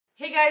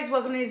Hey guys,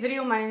 welcome to today's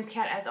video. My name is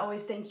Kat. As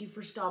always, thank you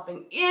for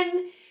stopping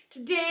in.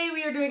 Today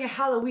we are doing a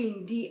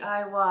Halloween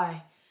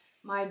DIY.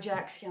 My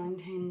Jack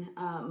Skellington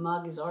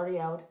mug is already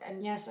out,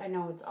 and yes, I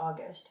know it's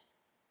August.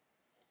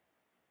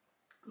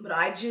 But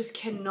I just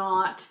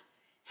cannot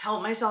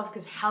help myself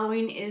because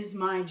Halloween is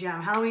my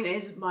jam. Halloween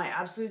is my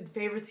absolute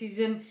favorite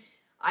season.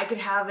 I could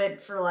have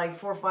it for like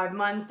 4 or 5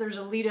 months. There's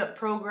a lead-up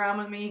program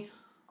with me.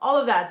 All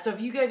of that. So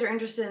if you guys are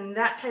interested in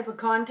that type of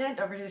content,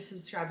 don't forget to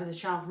subscribe to this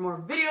channel for more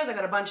videos. I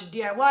got a bunch of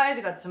DIYs. I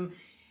got some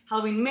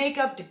Halloween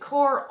makeup,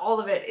 decor, all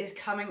of it is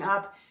coming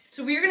up.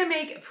 So we are going to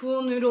make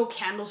pool noodle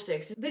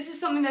candlesticks. This is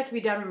something that can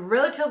be done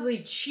relatively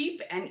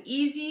cheap and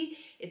easy.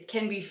 It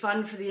can be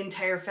fun for the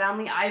entire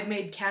family. I've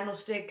made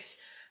candlesticks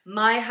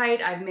my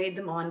height. I've made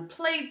them on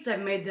plates.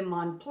 I've made them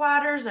on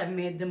platters. I've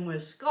made them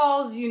with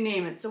skulls, you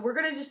name it. So we're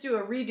going to just do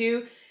a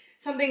redo,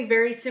 something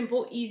very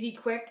simple, easy,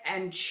 quick,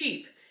 and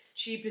cheap.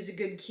 Cheap is a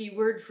good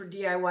keyword for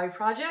DIY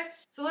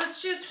projects. So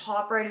let's just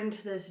hop right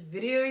into this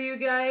video, you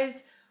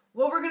guys.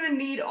 What we're gonna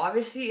need,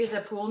 obviously, is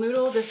a pool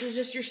noodle. This is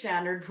just your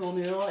standard pool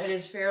noodle. It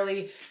is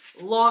fairly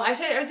long. I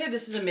say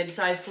this is a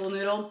mid-sized pool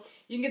noodle.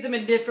 You can get them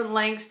in different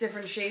lengths,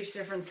 different shapes,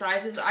 different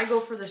sizes. I go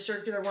for the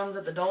circular ones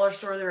at the dollar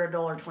store. They're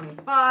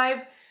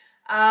 $1.25.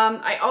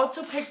 I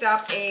also picked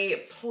up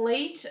a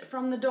plate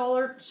from the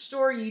dollar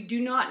store. You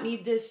do not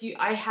need this.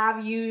 I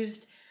have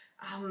used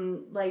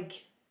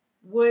like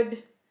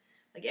wood,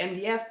 like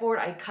MDF board.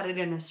 I cut it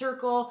in a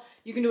circle.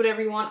 You can do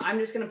whatever you want. I'm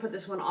just gonna put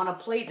this one on a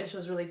plate. This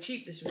was really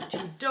cheap. This was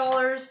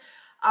 $2.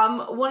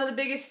 One of the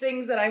biggest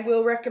things that I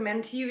will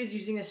recommend to you is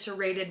using a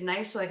serrated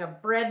knife, so like a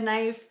bread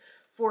knife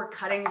for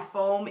cutting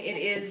foam. It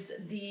is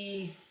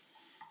the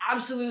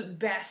absolute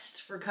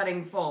best for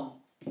cutting foam.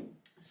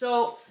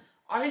 So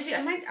obviously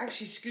I might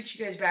actually scooch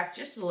you guys back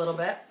just a little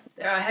bit.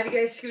 There, I have you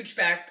guys scooch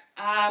back.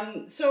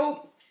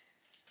 So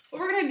what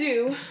we're gonna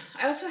do,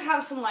 I also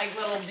have some like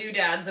little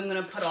doodads I'm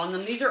gonna put on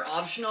them. These are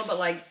optional, but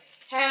like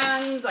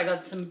hands, I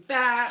got some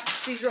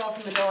bats. These are all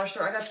from the dollar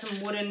store. I got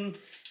some wooden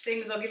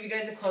things. I'll give you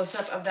guys a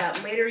close-up of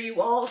that later.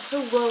 You also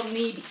will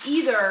need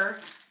either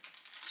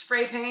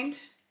spray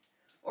paint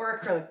or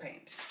acrylic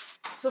paint.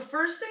 So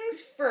first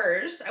things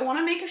first, I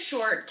wanna make a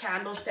short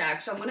candle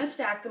stack. So I'm gonna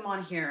stack them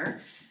on here.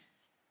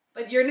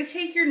 But you're gonna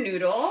take your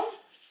noodle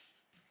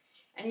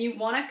and you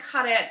wanna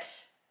cut it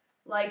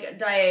like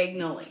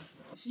diagonally.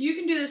 So you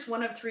can do this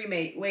one of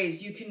 3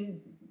 ways. You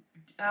can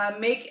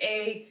make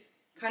a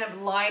kind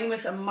of line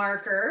with a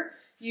marker.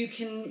 You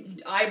can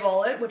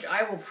eyeball it, which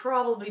I will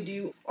probably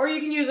do. Or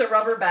you can use a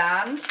rubber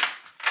band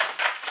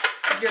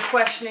if you're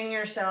questioning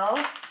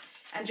yourself.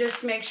 And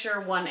just make sure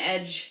one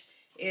edge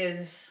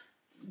is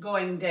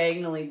going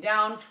diagonally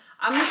down.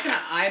 I'm just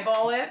gonna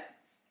eyeball it.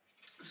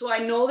 So I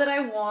know that I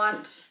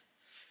want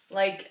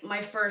like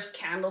my first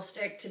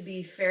candlestick to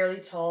be fairly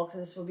tall because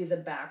this will be the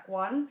back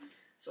one.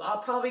 So I'll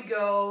probably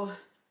go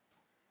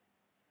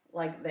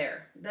like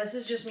there. This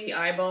is just me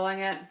eyeballing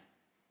it.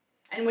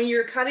 And when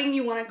you're cutting,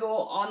 you want to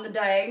go on the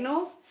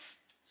diagonal.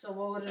 So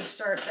we'll just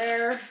start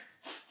there.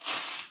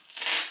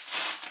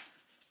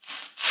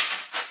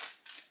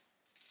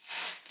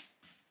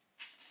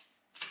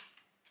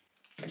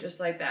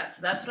 Just like that.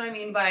 So that's what I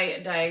mean by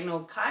a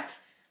diagonal cut,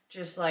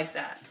 just like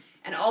that.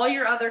 And all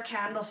your other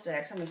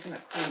candlesticks, I'm just going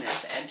to clean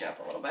this edge up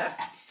a little bit.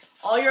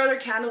 All your other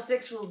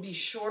candlesticks will be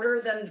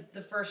shorter than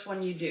the first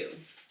one you do.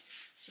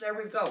 So there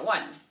we've got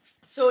one.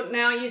 So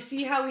now you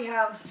see how we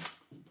have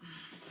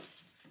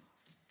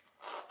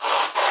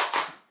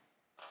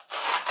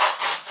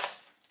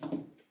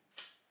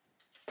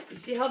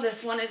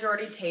this one is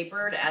already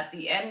tapered at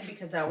the end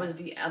because that was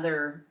the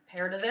other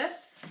pair to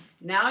this.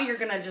 Now you're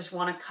gonna just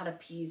want to cut a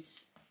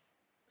piece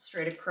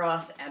straight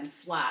across and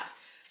flat.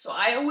 So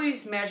I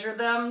always measure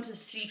them to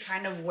see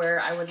kind of where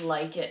I would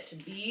like it to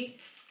be.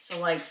 So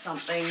like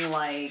something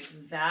like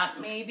that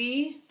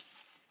maybe.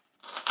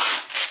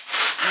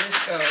 And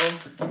just go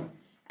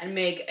and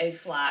make a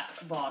flat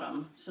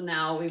bottom. So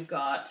now we've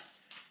got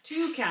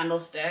 2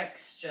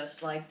 candlesticks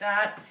just like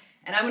that.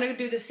 And I'm gonna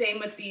do the same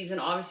with these, and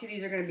obviously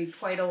these are gonna be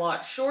quite a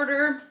lot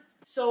shorter.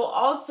 So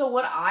also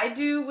what I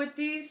do with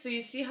these, so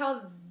you see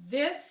how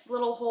this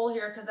little hole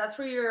here, because that's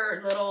where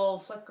your little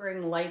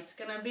flickering light's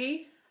gonna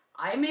be,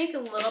 I make a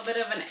little bit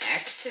of an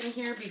X in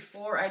here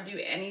before I do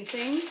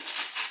anything,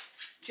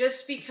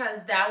 just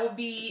because that will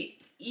be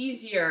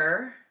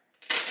easier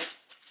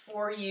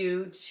for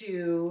you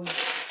to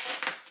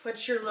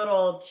put your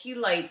little tea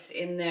lights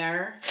in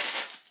there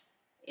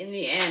in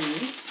the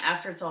end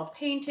after it's all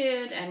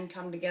painted and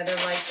come together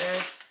like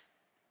this.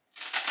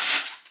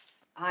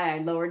 I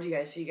lowered you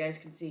guys so you guys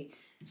can see.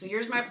 So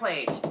here's my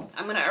plate.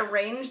 I'm gonna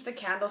arrange the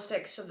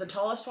candlesticks, so the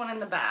tallest one in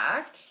the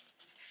back,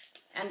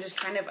 and just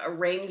kind of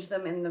arrange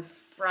them in the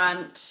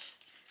front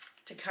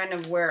to kind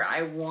of where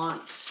I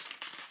want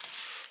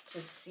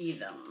to see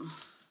them.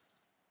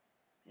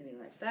 Maybe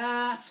like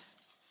that.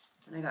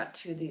 And I got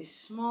 2 of these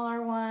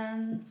smaller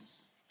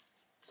ones.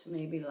 So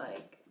maybe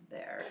like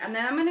there. And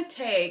then I'm gonna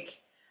take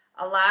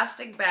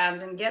elastic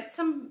bands and get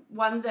some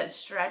ones that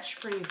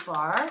stretch pretty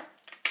far,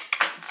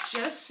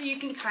 just so you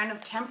can kind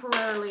of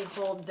temporarily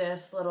hold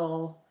this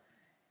little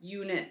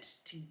unit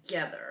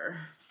together.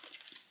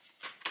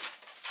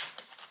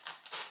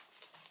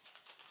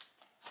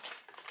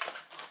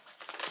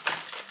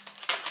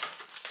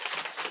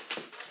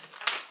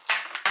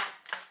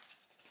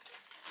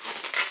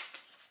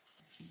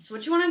 So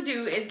what you want to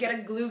do is get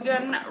a glue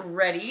gun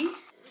ready.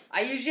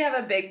 I usually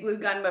have a big glue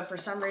gun, but for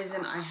some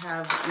reason I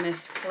have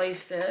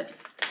misplaced it.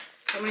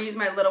 So I'm going to use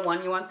my little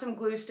one. You want some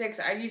glue sticks.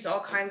 I've used all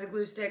kinds of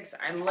glue sticks.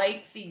 I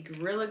like the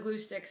Gorilla Glue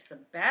sticks the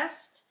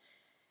best.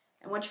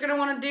 And what you're going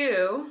to want to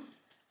do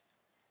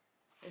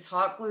is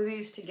hot glue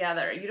these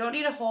together. You don't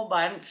need a whole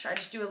bunch. I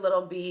just do a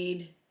little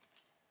bead.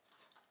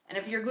 And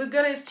if your glue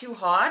gun is too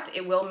hot,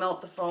 it will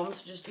melt the foam,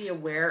 so just be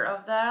aware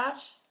of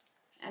that.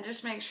 And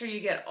just make sure you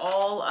get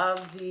all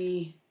of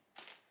the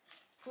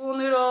pool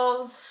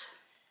noodles.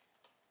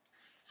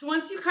 So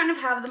once you kind of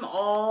have them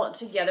all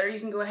together, you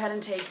can go ahead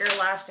and take your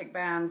elastic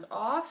bands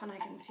off. And I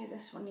can see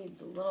this one needs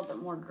a little bit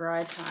more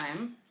dry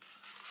time.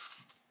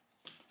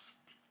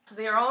 So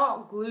they are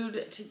all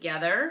glued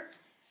together.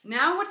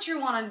 Now what you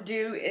want to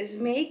do is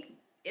make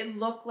it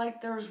look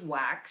like there's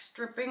wax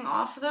dripping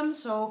off of them.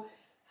 So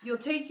you'll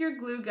take your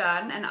glue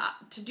gun, and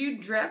to do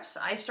drips,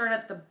 I start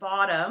at the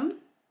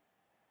bottom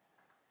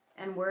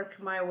and work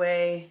my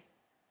way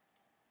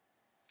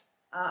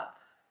up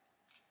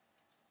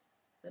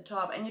the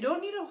top. And you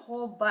don't need a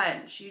whole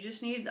bunch, you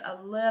just need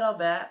a little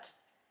bit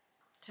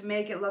to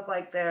make it look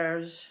like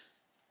there's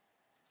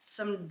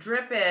some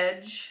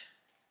drippage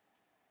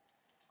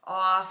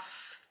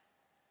off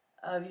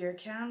of your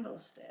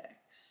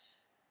candlesticks.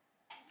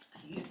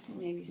 You can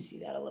maybe see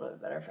that a little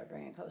bit better if I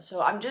bring it close.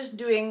 So I'm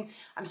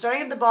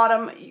starting at the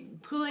bottom,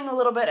 pulling a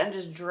little bit and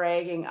just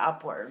dragging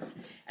upwards.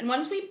 And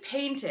once we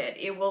paint it,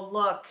 it will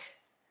look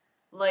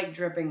like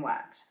dripping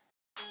wax.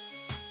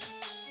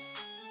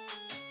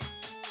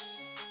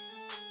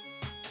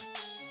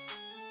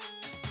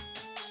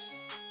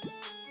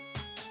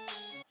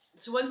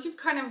 So once you've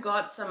kind of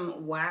got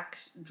some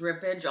wax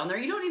drippage on there,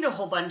 you don't need a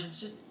whole bunch,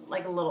 it's just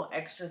like a little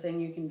extra thing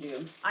you can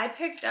do. I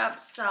picked up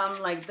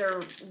some, like,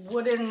 they're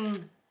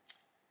wooden,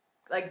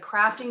 like,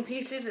 crafting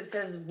pieces. It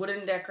says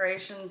wooden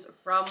decorations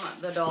from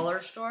the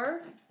dollar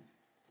store.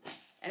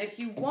 And if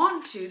you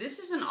want to, this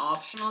is an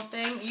optional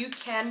thing, you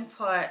can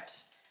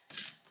put,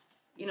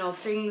 you know,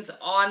 things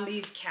on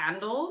these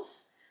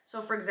candles.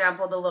 So for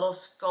example, the little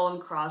skull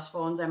and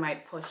crossbones I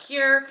might put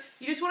here.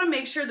 You just want to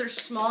make sure they're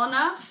small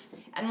enough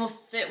and will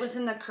fit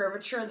within the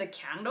curvature of the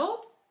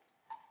candle.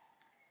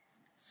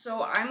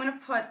 So I'm going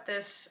to put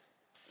this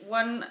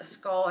one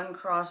skull and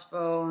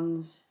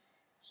crossbones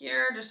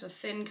here, just a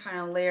thin kind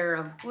of layer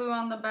of glue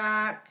on the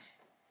back.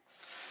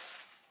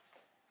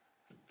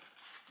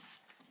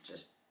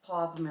 Just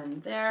pop them in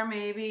there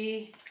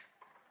maybe.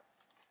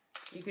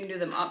 You can do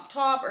them up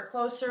top or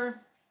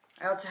closer.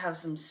 I also have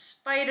some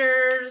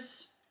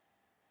spiders.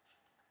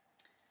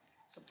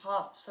 So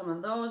pop some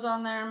of those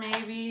on there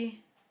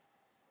maybe.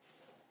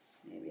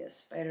 Maybe a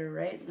spider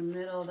right in the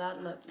middle,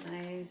 that'd look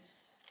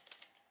nice.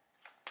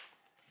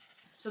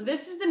 So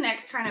this is the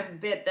next kind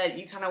of bit that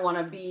you kind of want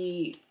to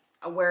be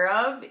aware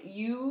of.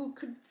 You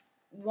could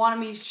want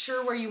to be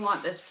sure where you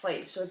want this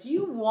placed. So if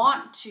you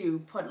want to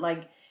put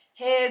like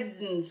heads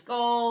and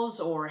skulls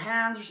or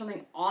hands or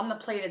something on the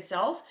plate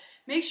itself,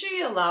 make sure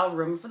you allow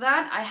room for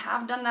that. I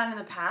have done that in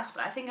the past,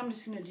 but I think I'm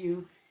just going to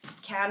do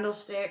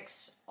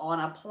candlesticks on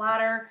a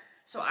platter.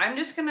 So I'm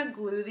just going to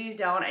glue these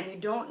down, and you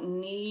don't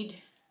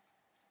need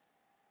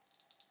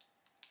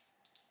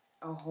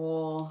a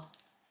whole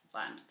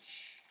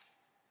bunch.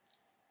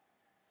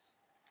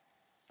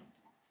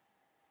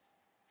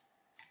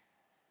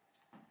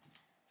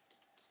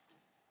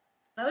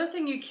 Another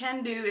thing you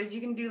can do is you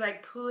can do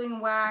like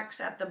pooling wax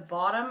at the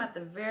bottom, at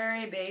the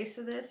very base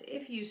of this,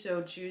 if you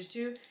so choose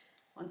to.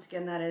 Once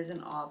again, that is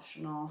an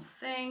optional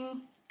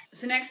thing.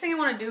 So next thing I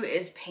want to do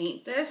is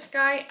paint this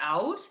guy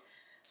out.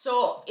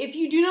 So if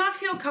you do not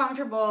feel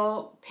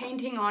comfortable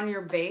painting on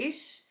your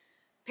base,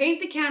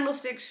 paint the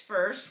candlesticks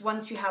first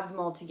once you have them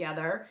all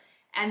together,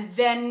 and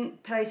then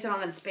place it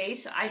on its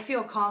base. I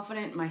feel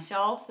confident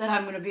myself that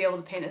I'm going to be able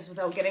to paint this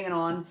without getting it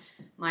on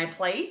my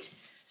plate.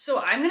 So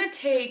I'm going to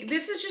take,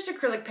 this is just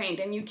acrylic paint,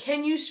 and you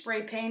can use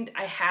spray paint.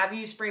 I have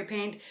used spray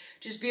paint.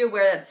 Just be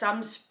aware that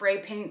some spray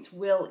paints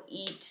will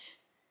eat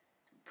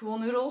pool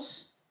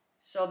noodles.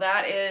 So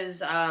that is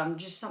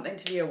just something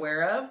to be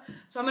aware of.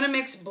 So I'm going to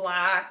mix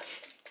black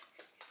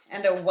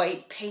and a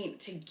white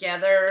paint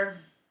together.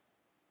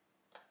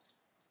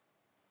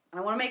 And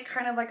I want to make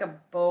kind of like a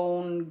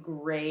bone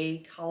gray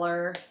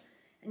color.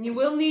 And you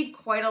will need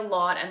quite a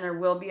lot, and there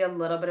will be a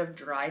little bit of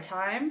dry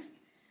time.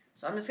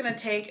 So I'm just going to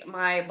take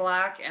my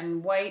black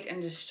and white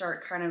and just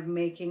start kind of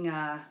making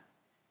a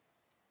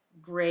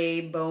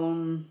gray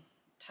bone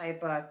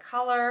type of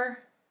color.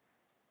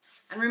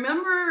 And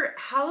remember,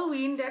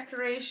 Halloween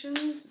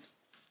decorations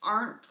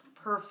aren't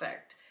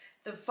perfect.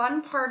 The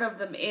fun part of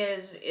them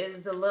is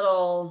the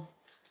little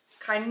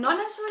kind of, not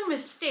necessarily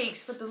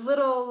mistakes, but the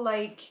little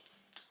like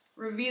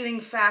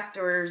revealing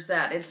factors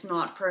that it's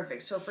not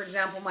perfect. So for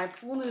example, my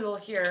pool noodle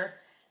here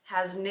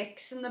has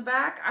nicks in the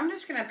back. I'm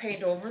just going to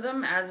paint over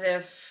them as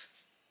if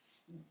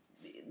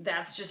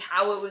that's just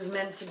how it was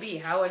meant to be,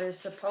 how it is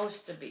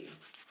supposed to be.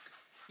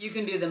 You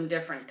can do them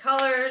different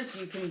colors.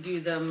 You can do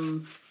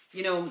them,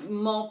 you know,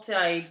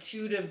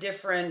 multitude of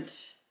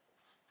different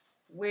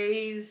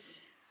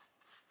ways.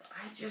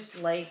 I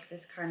just like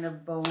this kind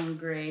of bone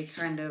gray,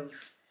 kind of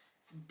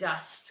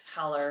dust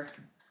color.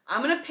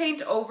 I'm gonna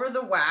paint over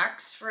the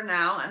wax for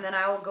now, and then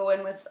I will go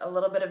in with a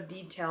little bit of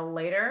detail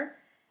later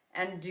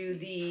and do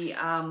the,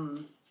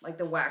 like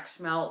the wax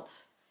melt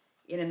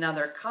in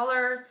another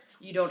color.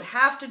 You don't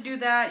have to do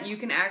that. You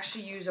can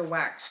actually use a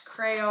wax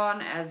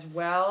crayon as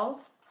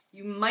well.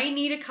 You might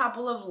need a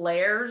couple of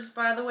layers,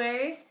 by the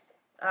way.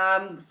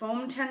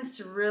 Foam tends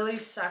to really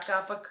suck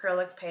up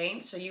acrylic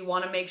paint, so you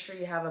want to make sure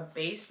you have a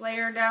base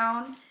layer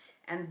down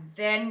and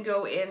then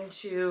go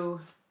into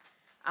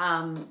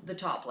the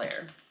top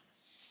layer.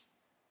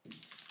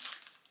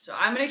 So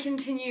I'm going to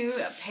continue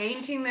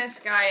painting this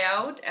guy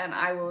out, and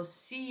I will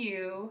see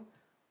you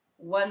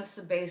once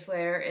the base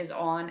layer is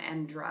on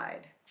and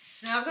dried.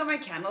 So now I've got my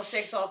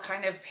candlesticks all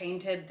kind of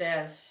painted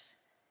this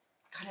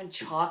kind of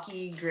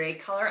chalky gray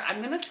color.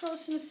 I'm going to throw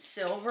some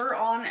silver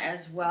on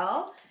as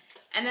well.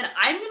 And then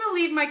I'm going to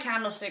leave my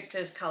candlesticks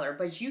this color,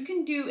 but you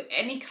can do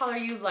any color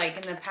you like.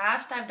 In the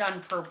past, I've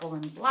done purple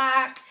and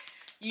black.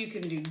 You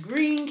can do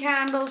green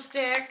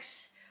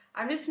candlesticks.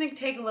 I'm just going to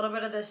take a little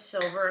bit of this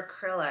silver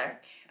acrylic.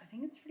 I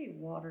think it's pretty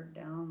watered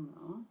down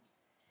though.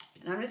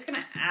 And I'm just going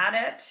to add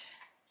it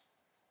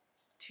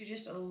to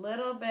just a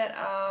little bit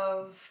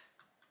of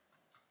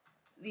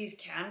these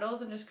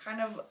candles and just kind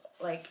of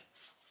like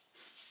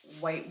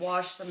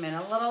whitewash them in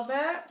a little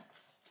bit.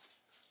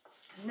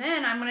 And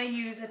then I'm going to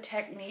use a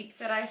technique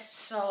that I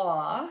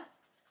saw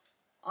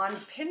on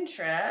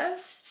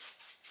Pinterest.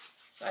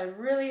 So I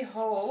really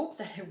hope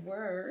that it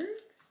works.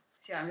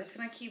 So yeah, I'm just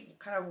going to keep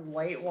kind of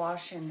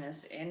whitewashing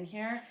this in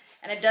here.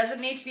 And it doesn't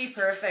need to be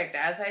perfect.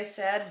 As I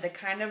said, the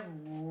kind of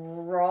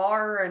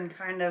raw and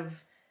kind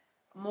of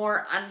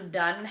more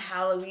undone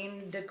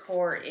Halloween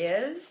decor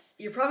is.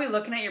 You're probably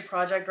looking at your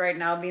project right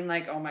now being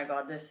like, oh my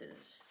God, this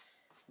is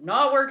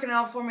not working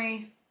out for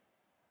me.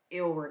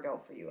 It will work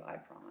out for you, I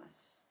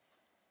promise.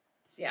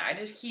 So yeah, I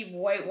just keep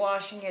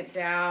whitewashing it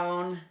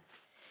down.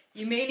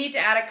 You may need to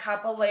add a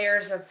couple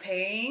layers of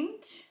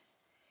paint.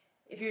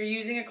 If you're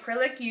using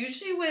acrylic,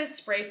 usually with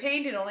spray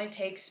paint, it only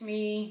takes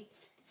me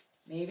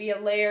maybe a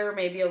layer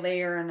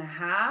and a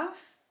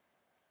half.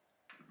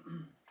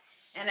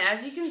 And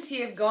as you can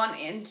see, I've gone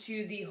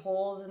into the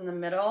holes in the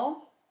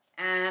middle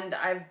and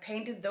I've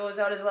painted those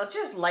out as well,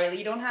 just lightly.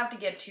 You don't have to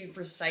get too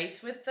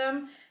precise with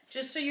them,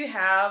 just so you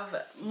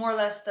have more or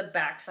less the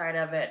backside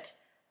of it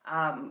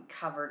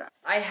covered up.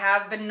 I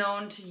have been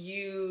known to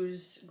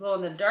use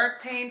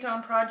glow-in-the-dark paint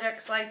on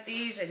projects like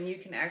these, and you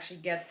can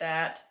actually get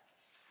that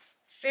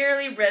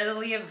fairly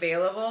readily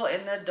available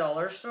in the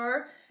dollar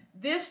store.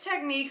 This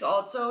technique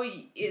also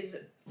is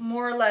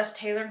more or less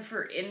tailored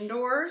for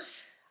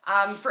indoors.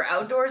 For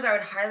outdoors, I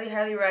would highly,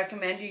 highly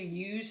recommend you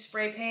use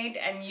spray paint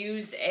and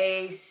use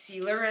a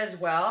sealer as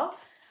well.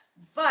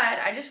 But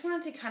I just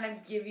wanted to kind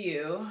of give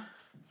you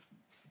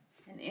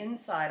an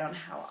insight on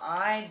how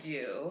I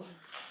do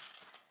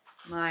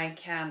my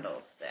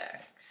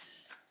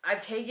candlesticks.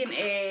 I've taken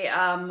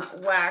a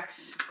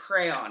wax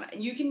crayon.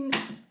 You can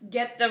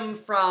get them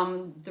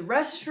from the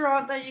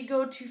restaurant that you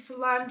go to for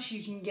lunch.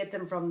 You can get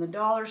them from the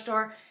dollar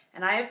store.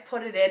 And I have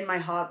put it in my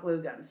hot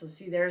glue gun. So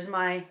see, there's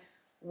my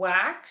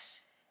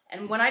wax.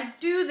 And when I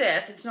do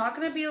this, it's not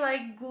going to be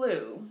like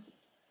glue.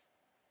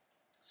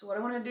 So what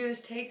I want to do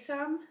is take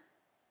some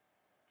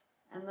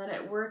and let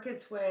it work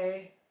its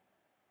way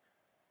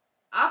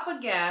up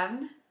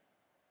again.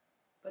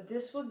 But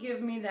this will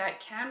give me that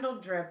candle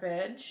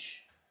drippage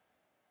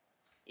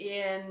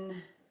in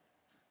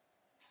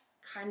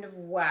kind of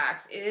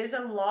wax. It is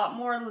a lot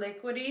more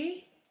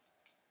liquidy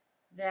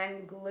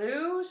than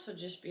glue, so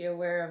just be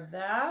aware of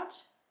that.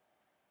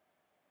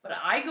 But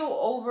I go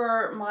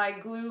over my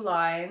glue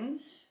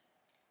lines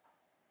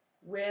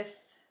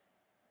with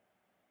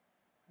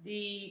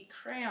the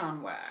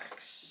crayon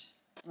wax.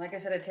 Like I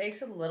said, it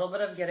takes a little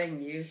bit of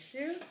getting used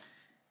to,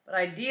 but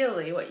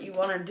ideally what you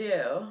want to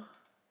do,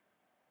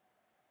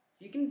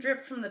 so you can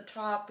drip from the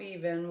top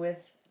even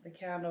with the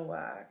candle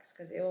wax,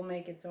 because it will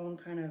make its own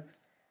kind of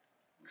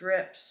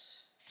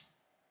drips.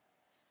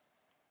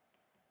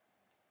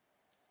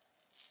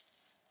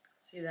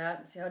 See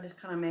that? See how it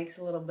just kind of makes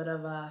a little bit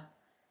of a,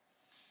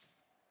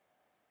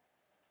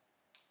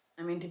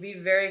 I mean, to be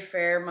very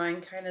fair,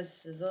 mine kind of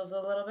sizzles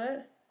a little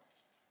bit,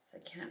 so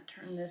I can't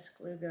turn this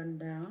glue gun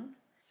down.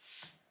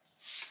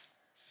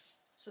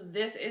 So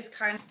this is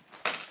kind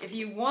of, if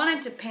you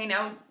wanted to paint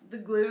out the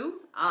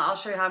glue, I'll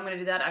show you how I'm going to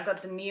do that. I've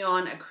got the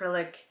neon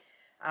acrylic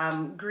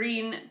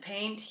green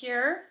paint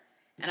here,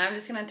 and I'm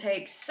just going to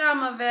take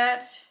some of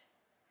it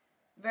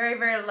very,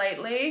 very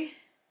lightly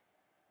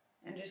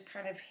and just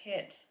kind of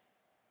hit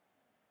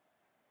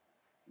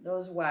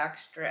those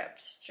wax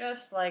strips,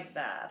 just like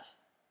that.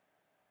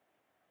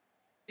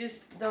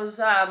 Just those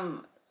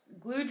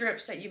glue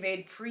drips that you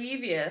made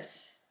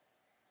previous,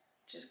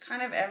 just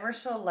kind of ever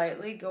so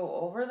lightly go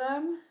over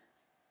them,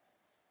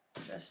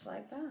 just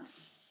like that.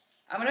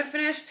 I'm gonna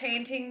finish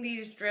painting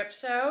these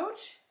drips out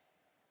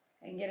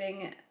and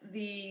getting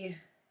the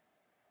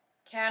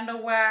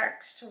candle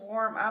wax to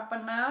warm up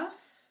enough.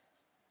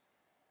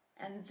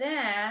 And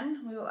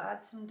then we will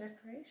add some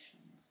decorations.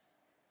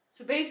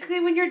 So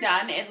basically when you're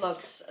done, it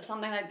looks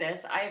something like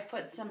this. I have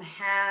put some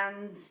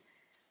hands,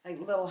 like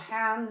little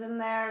hands in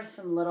there,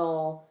 some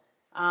little,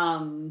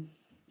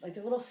 like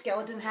the little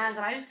skeleton hands,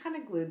 and I just kind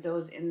of glued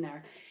those in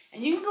there.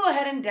 And you can go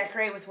ahead and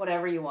decorate with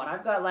whatever you want.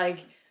 I've got like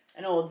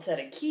an old set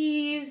of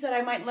keys that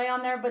I might lay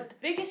on there, but the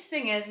biggest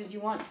thing is you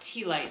want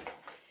tea lights.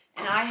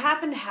 And I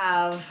happen to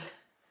have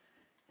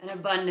an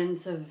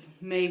abundance of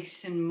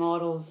makes and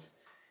models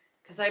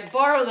because I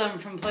borrow them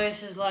from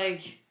places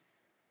like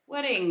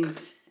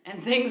weddings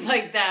and things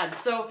like that.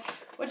 So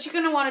what you're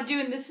gonna want to do,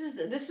 and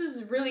this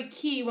was really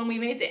key when we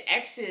made the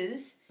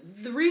X's.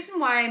 The reason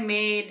why I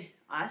made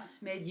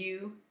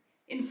you,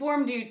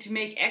 informed you to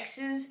make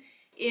X's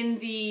in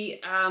the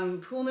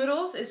pool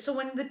noodles is so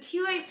when the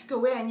tea lights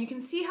go in, you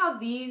can see how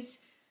these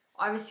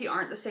obviously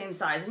aren't the same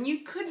size, and you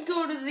could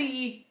go to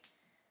the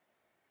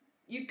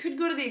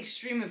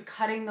extreme of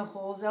cutting the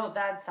holes out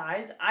that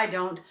size. I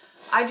don't.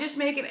 I just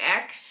make an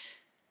X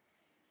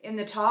in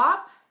the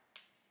top,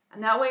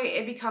 and that way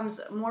it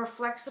becomes more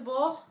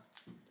flexible.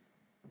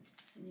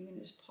 And you can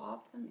just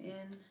pop them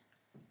in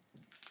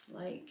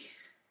like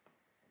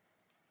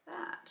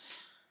that.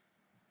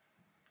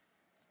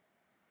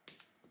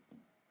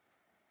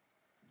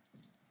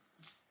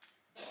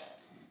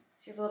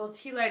 So you have a little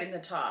tea light in the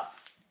top.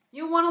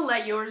 You'll want to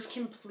let yours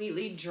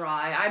completely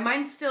dry.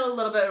 Mine's still a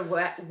little bit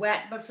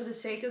wet, but for the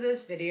sake of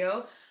this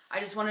video, I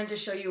just wanted to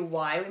show you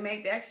why we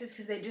make the X's,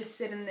 because they just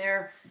sit in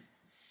there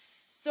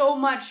so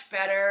much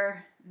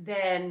better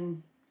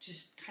than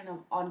just kind of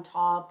on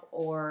top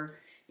or,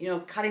 you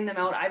know, cutting them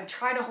out. I've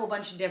tried a whole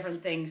bunch of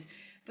different things.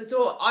 But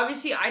so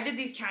obviously I did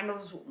these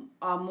candles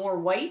more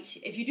white.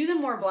 If you do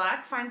them more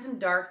black, find some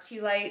dark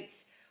tea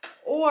lights,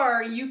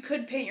 or you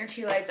could paint your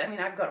tea lights. I mean,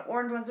 I've got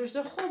orange ones. There's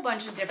a whole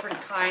bunch of different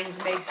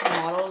kinds, makes and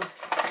models,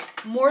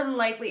 more than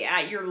likely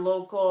at your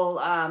local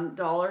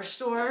dollar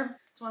store.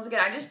 So once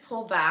again, I just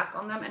pull back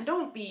on them, and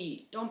don't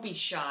be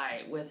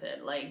shy with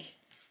it. Like,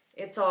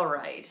 it's all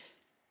right.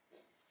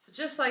 So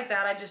just like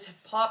that, I just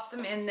have popped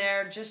them in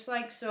there just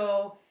like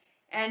so.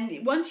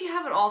 And once you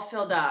have it all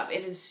filled up,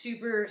 it is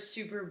super,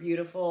 super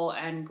beautiful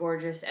and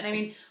gorgeous. And I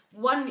mean,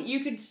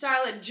 you could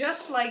style it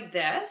just like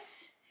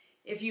this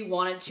if you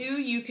wanted to.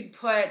 You could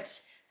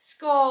put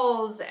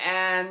skulls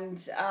and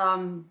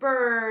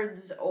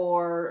birds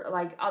or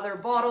like other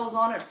bottles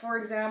on it, for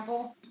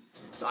example.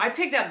 So I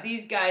picked up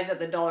these guys at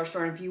the dollar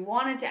store, and if you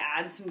wanted to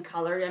add some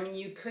color, I mean,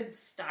 you could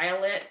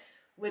style it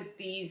with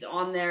these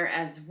on there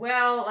as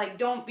well. Like,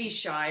 don't be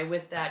shy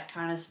with that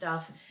kind of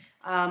stuff.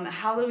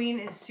 Halloween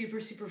is super,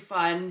 super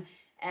fun,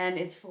 and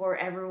it's for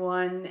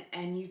everyone,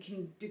 and you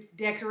can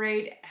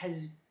decorate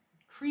as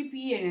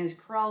creepy and as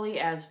crawly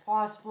as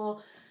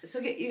possible. So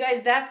you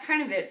guys, that's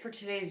kind of it for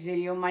today's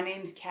video. My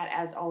name's Kat.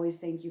 As always,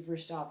 thank you for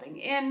stopping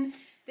in.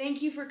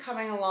 Thank you for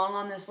coming along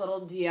on this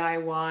little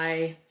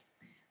DIY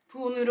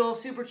pool noodle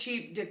super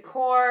cheap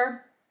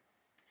decor.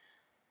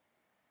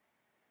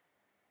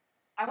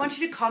 I want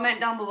you to comment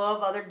down below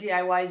of other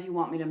DIYs you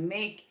want me to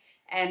make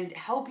and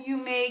help you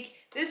make.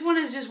 This one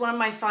is just one of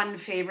my fun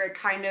favorite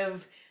kind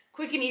of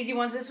quick and easy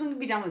ones. This one can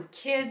be done with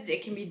kids.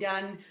 It can be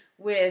done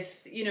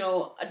with, you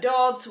know,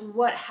 adults,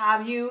 what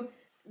have you.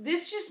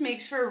 This just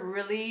makes for a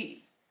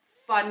really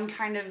fun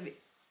kind of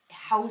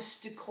house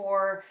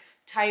decor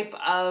type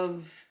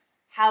of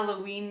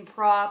Halloween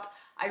prop.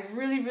 I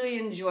really, really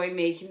enjoy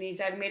making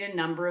these. I've made a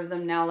number of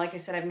them now. Like I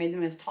said, I've made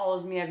them as tall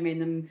as me. I've made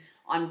them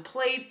on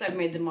plates. I've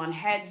made them on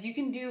heads. You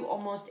can do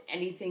almost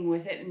anything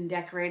with it and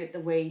decorate it the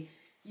way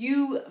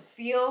you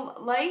feel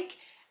like.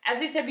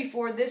 As I said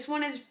before, this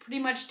one is pretty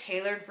much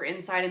tailored for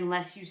inside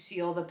unless you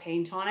seal the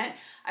paint on it.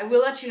 I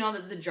will let you know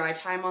that the dry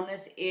time on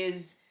this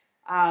is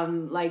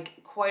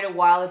like quite a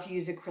while. If you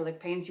use acrylic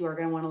paints, you are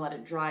going to want to let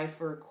it dry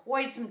for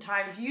quite some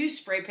time. If you use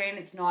spray paint,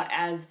 it's not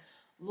as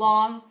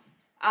long.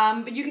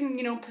 But you can,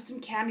 you know, put some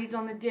candies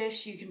on the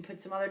dish. You can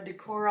put some other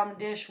decor on the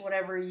dish,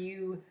 whatever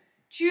you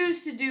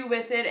choose to do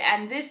with it.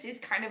 And this is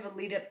kind of a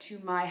lead up to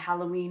my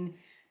Halloween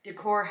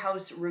decor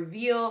house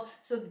reveal.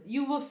 So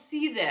you will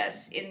see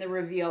this in the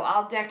reveal.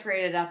 I'll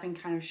decorate it up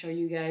and kind of show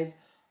you guys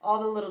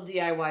all the little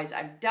DIYs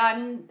I've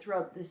done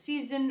throughout the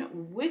season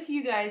with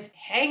you guys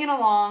hanging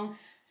along.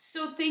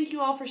 So thank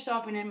you all for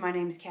stopping in. My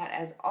name's Kat.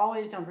 As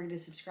always, don't forget to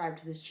subscribe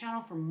to this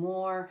channel for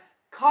more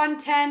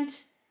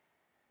content.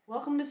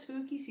 Welcome to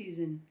spooky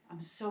season.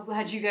 I'm so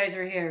glad you guys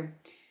are here.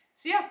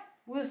 So yeah,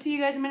 we'll see you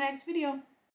guys in my next video.